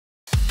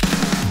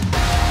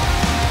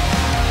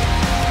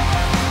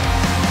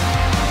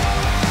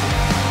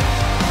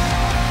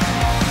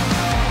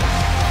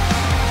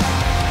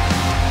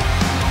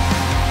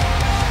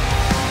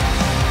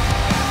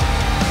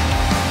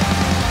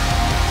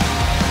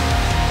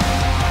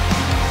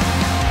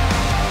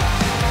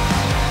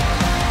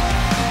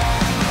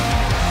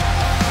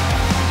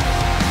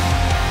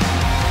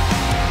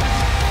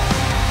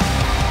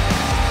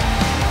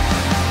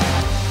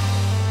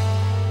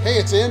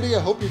Andy.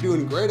 I hope you're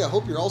doing great. I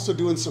hope you're also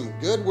doing some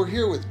good. We're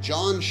here with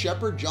John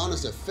Shepard. John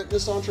is a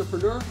fitness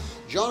entrepreneur.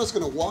 John is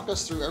going to walk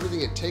us through everything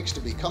it takes to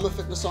become a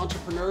fitness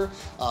entrepreneur,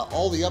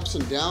 all the ups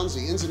and downs,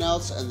 the ins and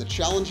outs, and the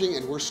challenging,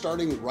 and we're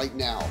starting right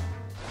now.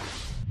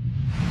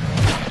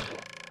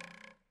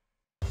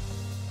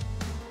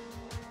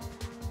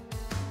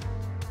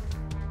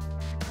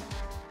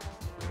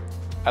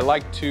 I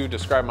like to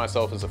describe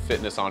myself as a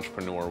fitness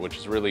entrepreneur, which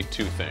is really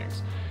two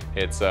things.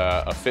 It's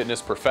a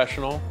fitness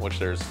professional, which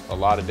there's a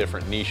lot of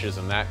different niches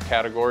in that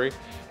category,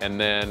 and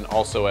then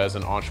also as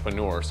an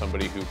entrepreneur,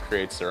 somebody who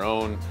creates their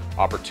own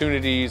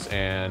opportunities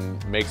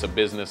and makes a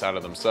business out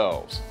of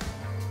themselves.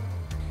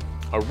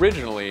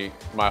 Originally,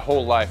 my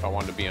whole life I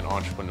wanted to be an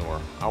entrepreneur.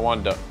 I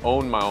wanted to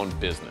own my own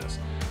business.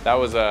 That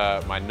was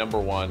my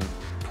 #1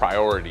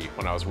 priority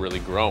when I was really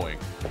growing.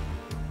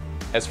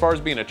 As far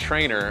as being a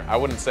trainer, I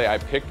wouldn't say I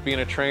picked being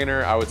a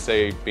trainer. I would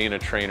say being a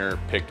trainer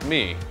picked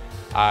me.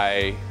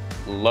 I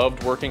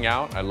loved working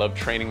out. I loved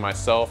training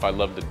myself. I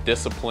loved the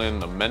discipline,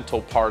 the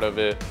mental part of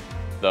it.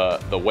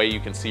 The way you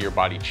can see your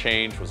body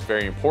change was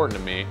very important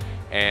to me,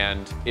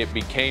 and it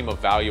became a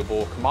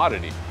valuable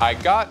commodity. I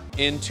got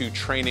into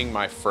training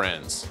my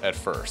friends at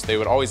first. They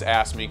would always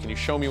ask me, can you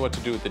show me what to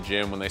do at the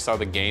gym, when they saw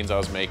the gains I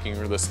was making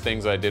or the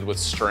things I did with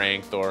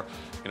strength, or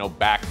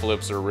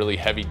backflips or really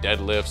heavy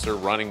deadlifts or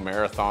running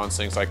marathons,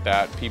 things like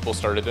that. People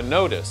started to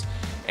notice,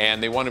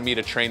 and they wanted me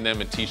to train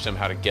them and teach them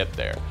how to get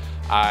there.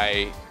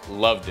 I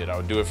loved it. I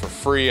would do it for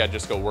free. I'd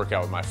just go work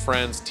out with my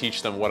friends,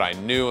 teach them what I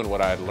knew and what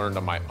I had learned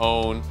on my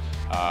own.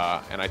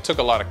 And I took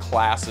a lot of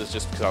classes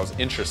just because I was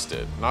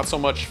interested. Not so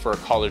much for a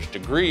college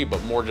degree,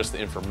 but more just the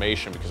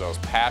information because I was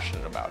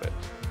passionate about it.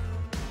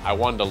 I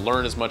wanted to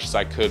learn as much as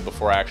I could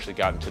before I actually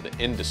got into the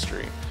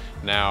industry.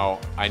 Now,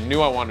 I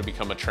knew I wanted to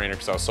become a trainer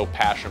because I was so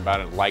passionate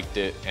about it and liked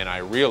it, and I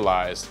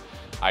realized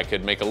I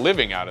could make a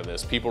living out of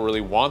this. People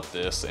really want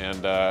this,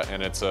 and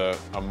it's a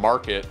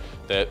market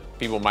that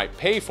people might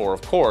pay for,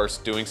 of course.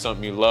 Doing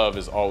something you love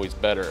is always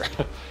better.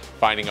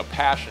 Finding a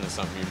passion is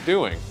something you're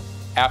doing.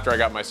 After I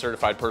got my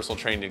certified personal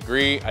training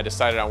degree, I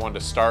decided I wanted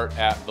to start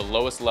at the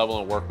lowest level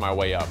and work my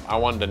way up. I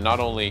wanted to not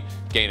only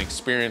gain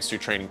experience through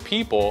training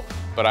people,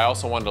 but I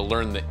also wanted to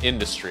learn the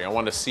industry. I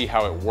wanted to see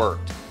how it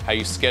worked, how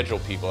you schedule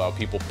people, how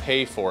people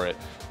pay for it,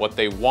 what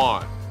they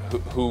want,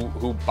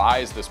 who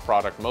buys this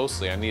product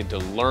mostly. I needed to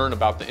learn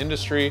about the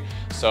industry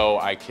so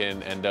I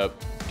can end up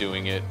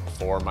doing it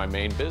for my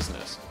main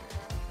business.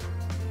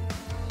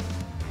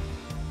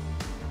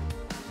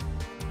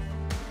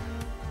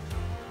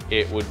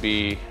 It would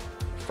be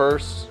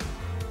first,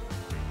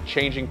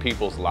 changing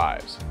people's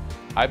lives.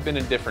 I've been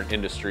in different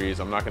industries.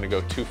 I'm not going to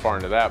go too far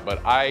into that,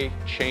 but I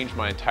changed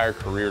my entire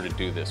career to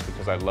do this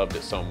because I loved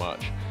it so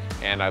much.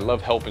 And I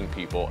love helping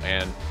people,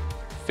 and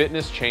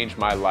fitness changed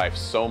my life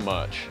so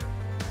much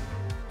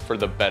for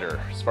the better,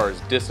 as far as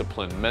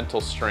discipline, mental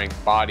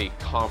strength, body,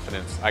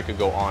 confidence. I could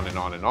go on and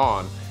on and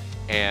on.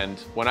 And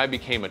when I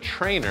became a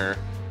trainer,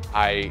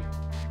 I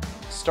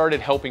started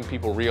helping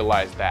people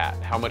realize that,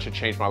 how much it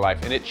changed my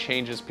life, and it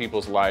changes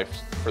people's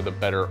lives for the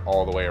better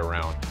all the way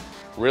around.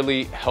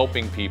 Really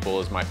helping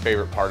people is my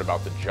favorite part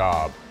about the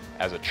job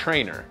as a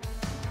trainer.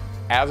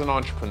 As an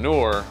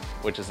entrepreneur,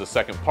 which is the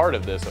second part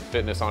of this, a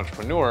fitness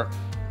entrepreneur,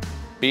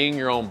 being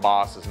your own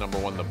boss is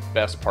 #1, the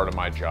best part of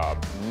my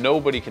job.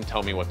 Nobody can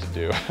tell me what to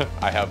do.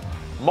 I have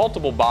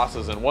multiple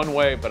bosses in one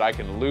way, but I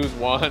can lose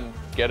one,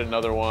 get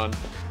another one.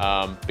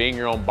 Being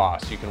your own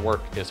boss, you can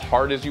work as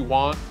hard as you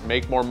want,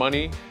 make more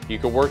money. You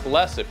can work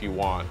less if you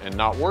want and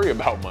not worry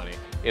about money.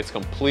 It's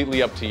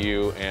completely up to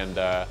you, and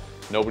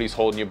nobody's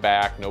holding you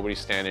back, nobody's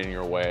standing in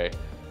your way.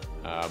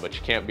 But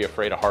you can't be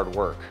afraid of hard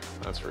work,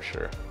 that's for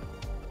sure.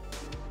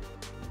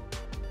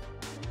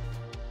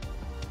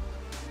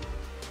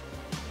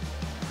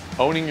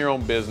 Owning your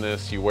own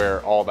business, you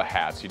wear all the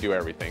hats, you do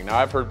everything. Now,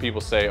 I've heard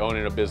people say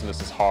owning a business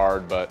is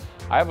hard, but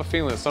I have a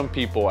feeling that some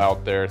people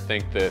out there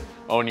think that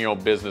owning your own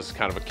business is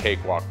kind of a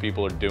cakewalk.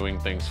 People are doing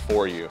things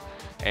for you,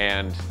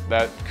 and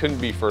that couldn't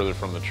be further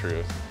from the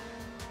truth.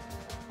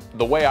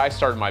 The way I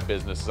started my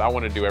business is I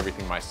want to do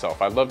everything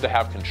myself. I love to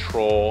have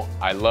control.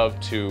 I love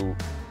to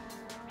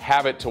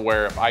have it to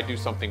where if I do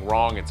something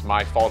wrong, it's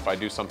my fault. If I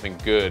do something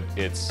good,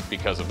 it's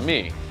because of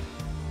me.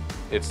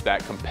 It's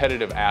that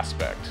competitive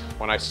aspect.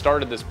 When I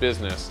started this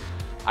business,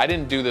 I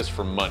didn't do this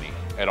for money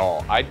at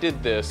all. I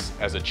did this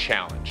as a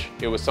challenge.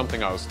 It was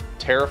something I was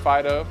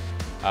terrified of,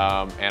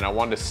 and I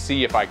wanted to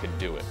see if I could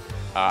do it.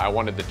 I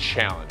wanted the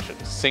challenge,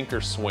 sink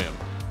or swim,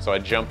 so I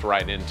jumped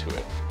right into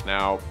it.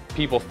 Now,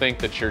 people think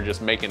that you're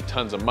just making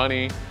tons of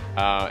money,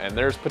 and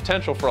there's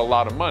potential for a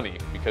lot of money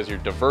because you're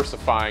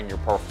diversifying your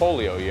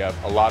portfolio. You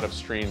have a lot of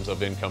streams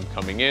of income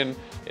coming in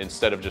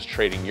instead of just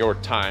trading your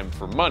time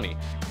for money.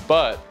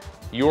 But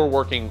you're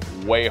working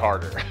way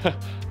harder.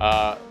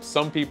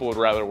 Some people would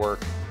rather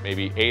work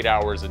maybe 8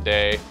 hours a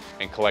day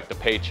and collect a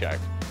paycheck.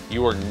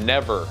 You are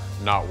never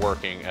not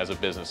working as a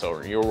business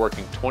owner. You're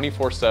working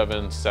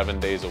 24/7, 7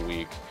 days a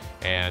week,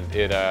 and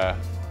it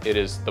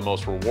is the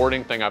most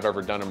rewarding thing I've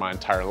ever done in my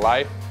entire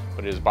life,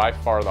 but it is by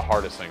far the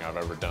hardest thing I've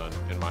ever done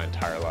in my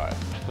entire life.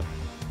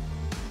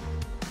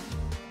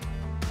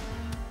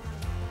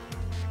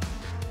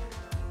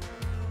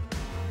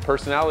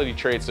 personality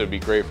traits that would be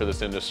great for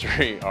this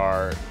industry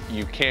are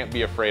you can't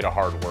be afraid of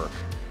hard work.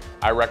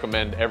 I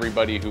recommend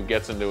everybody who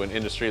gets into an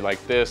industry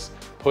like this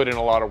put in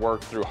a lot of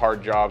work through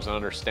hard jobs and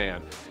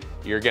understand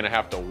you're gonna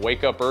have to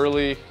wake up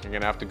early, you're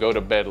gonna have to go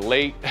to bed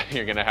late,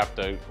 you're gonna have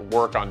to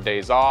work on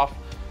days off.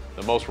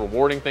 The most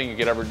rewarding thing you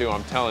could ever do,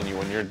 I'm telling you,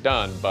 when you're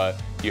done,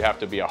 but you have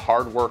to be a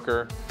hard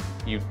worker.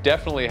 You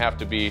definitely have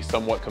to be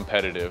somewhat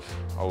competitive.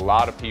 A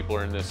lot of people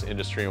are in this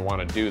industry and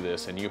want to do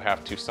this, and you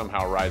have to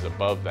somehow rise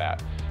above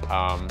that.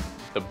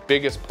 The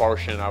biggest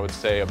portion I would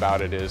say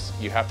about it is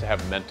you have to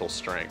have mental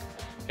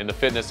strength. In the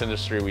fitness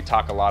industry, we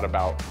talk a lot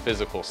about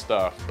physical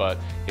stuff, but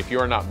if you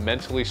are not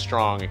mentally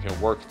strong and can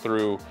work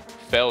through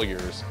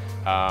failures,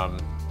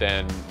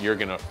 then you're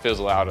gonna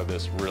fizzle out of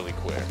this really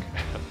quick.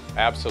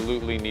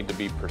 Absolutely need to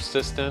be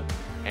persistent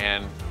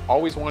and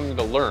always wanting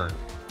to learn,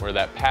 where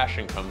that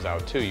passion comes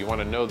out too. You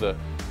wanna know the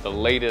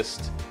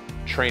latest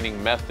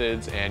training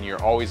methods, and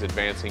you're always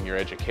advancing your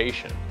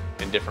education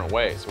in different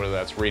ways, whether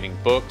that's reading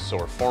books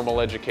or formal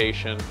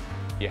education.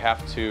 You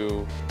have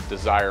to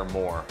desire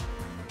more.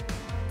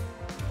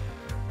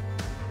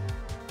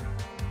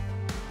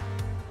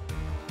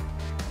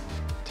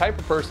 Type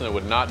of person that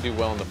would not do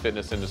well in the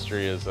fitness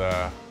industry is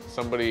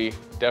somebody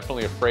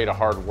definitely afraid of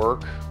hard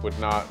work, would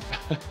not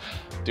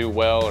do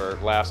well or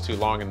last too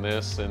long in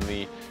this. In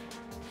the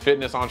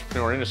fitness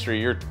entrepreneur industry,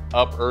 you're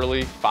up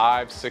early,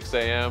 5, 6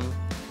 a.m.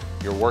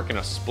 You're working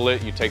a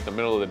split, you take the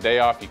middle of the day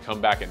off, you come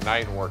back at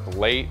night and work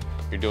late.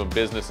 You're doing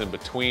business in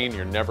between,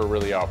 you're never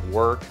really off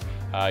work.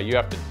 You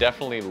have to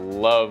definitely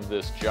love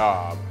this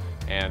job.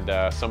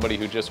 And somebody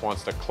who just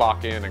wants to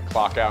clock in and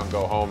clock out and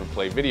go home and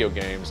play video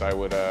games,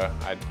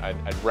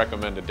 I'd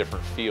recommend a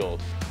different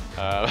field.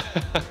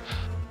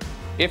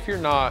 If you're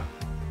not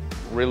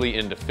really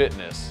into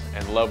fitness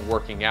and love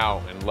working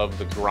out and love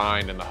the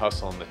grind and the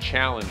hustle and the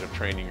challenge of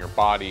training your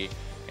body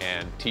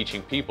and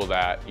teaching people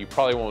that, you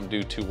probably won't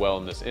do too well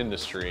in this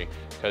industry,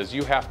 because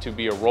you have to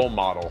be a role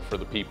model for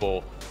the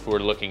people who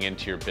are looking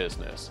into your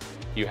business.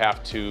 You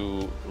have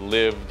to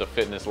live the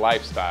fitness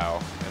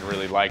lifestyle and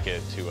really like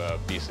it to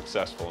be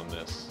successful in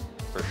this,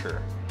 for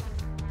sure.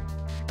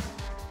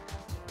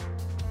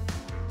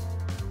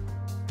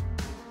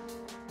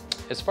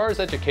 As far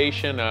as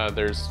education,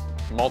 there's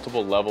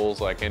multiple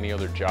levels like any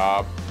other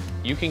job.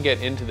 You can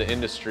get into the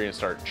industry and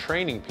start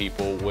training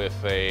people with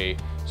a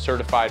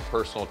certified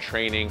personal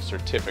training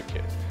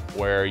certificate,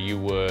 where you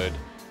would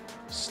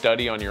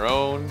study on your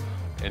own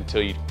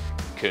until you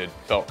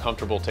felt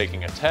comfortable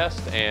taking a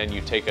test, and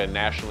you take a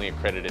nationally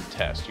accredited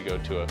test. You go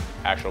to an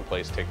actual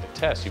place, take the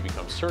test, you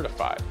become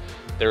certified.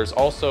 There's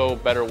also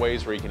better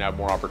ways where you can have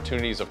more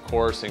opportunities, of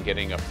course, in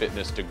getting a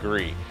fitness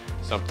degree,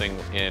 something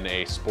in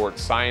a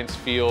sports science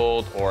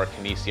field or a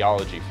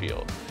kinesiology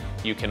field.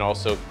 You can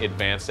also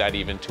advance that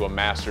even to a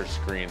master's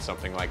degree in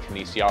something like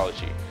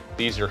kinesiology.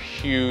 These are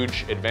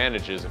huge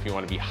advantages if you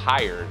want to be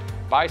hired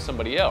by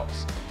somebody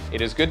else. It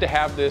is good to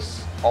have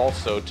this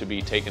also to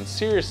be taken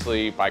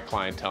seriously by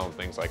clientele and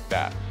things like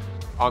that.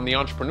 On the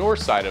entrepreneur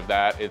side of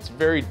that, it's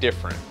very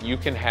different. You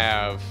can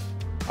have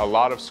a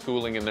lot of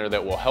schooling in there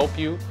that will help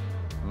you.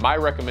 My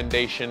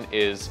recommendation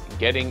is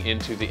getting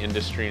into the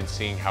industry and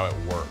seeing how it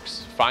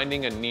works.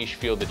 Finding a niche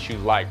field that you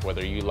like,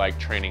 whether you like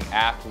training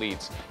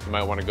athletes, you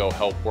might want to go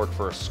help work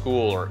for a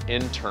school or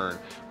intern.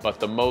 But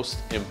the most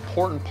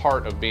important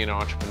part of being an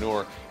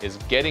entrepreneur is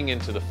getting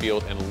into the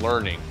field and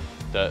learning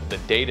the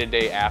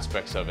day-to-day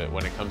aspects of it,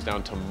 when it comes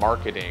down to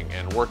marketing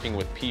and working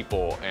with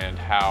people, and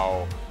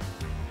how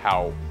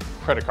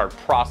credit card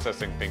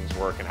processing things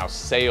work, and how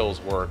sales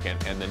work,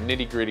 and the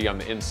nitty-gritty on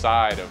the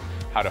inside of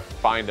how to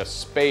find a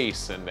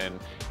space and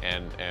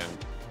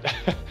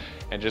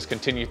and just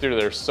continue through.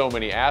 There's so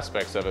many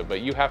aspects of it,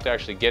 but you have to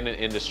actually get in an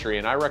industry,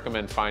 and I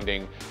recommend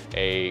finding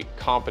a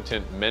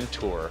competent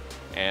mentor,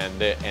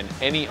 and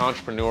any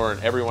entrepreneur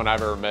and everyone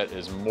I've ever met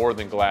is more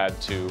than glad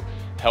to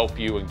help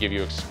you and give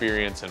you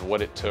experience and what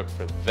it took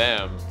for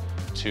them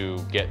to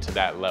get to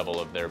that level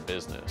of their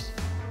business.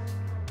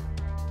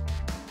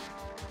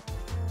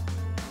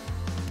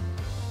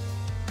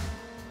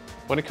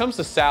 When it comes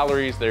to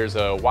salaries, there's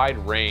a wide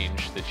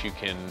range that you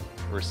can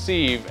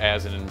receive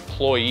as an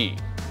employee.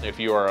 If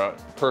you are a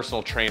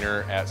personal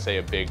trainer at, say,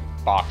 a big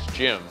box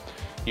gym,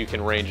 you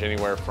can range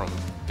anywhere from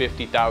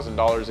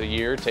 $50,000 a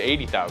year to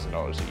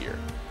 $80,000 a year.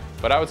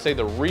 But I would say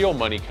the real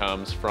money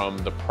comes from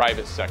the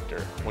private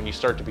sector, when you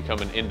start to become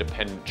an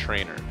independent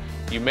trainer.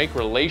 You make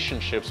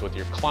relationships with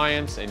your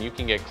clients, and you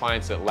can get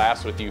clients that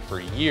last with you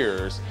for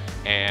years,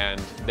 and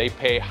they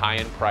pay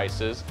high-end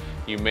prices.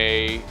 You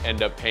may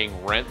end up paying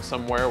rent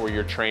somewhere where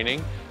you're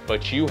training,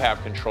 but you have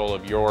control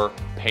of your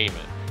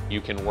payment.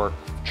 You can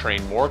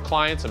train more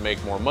clients and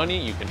make more money.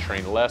 You can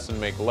train less and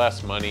make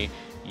less money.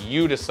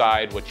 You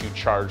decide what you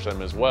charge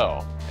them as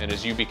well. And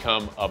as you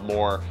become a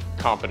more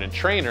competent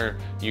trainer,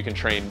 you can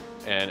train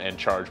and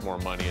charge more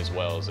money as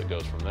well as it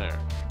goes from there.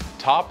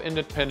 Top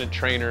independent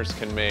trainers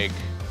can make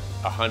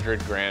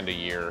 100 grand a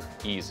year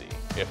easy,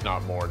 if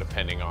not more,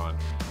 depending on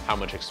how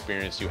much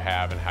experience you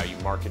have and how you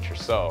market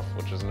yourself,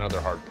 which is another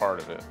hard part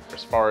of it.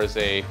 As far as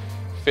a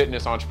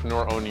fitness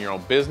entrepreneur owning your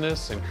own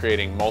business and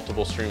creating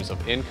multiple streams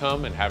of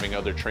income and having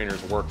other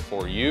trainers work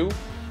for you,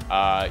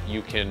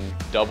 you can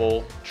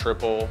double,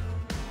 triple,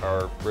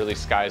 or really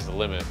sky's the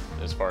limit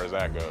as far as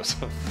that goes.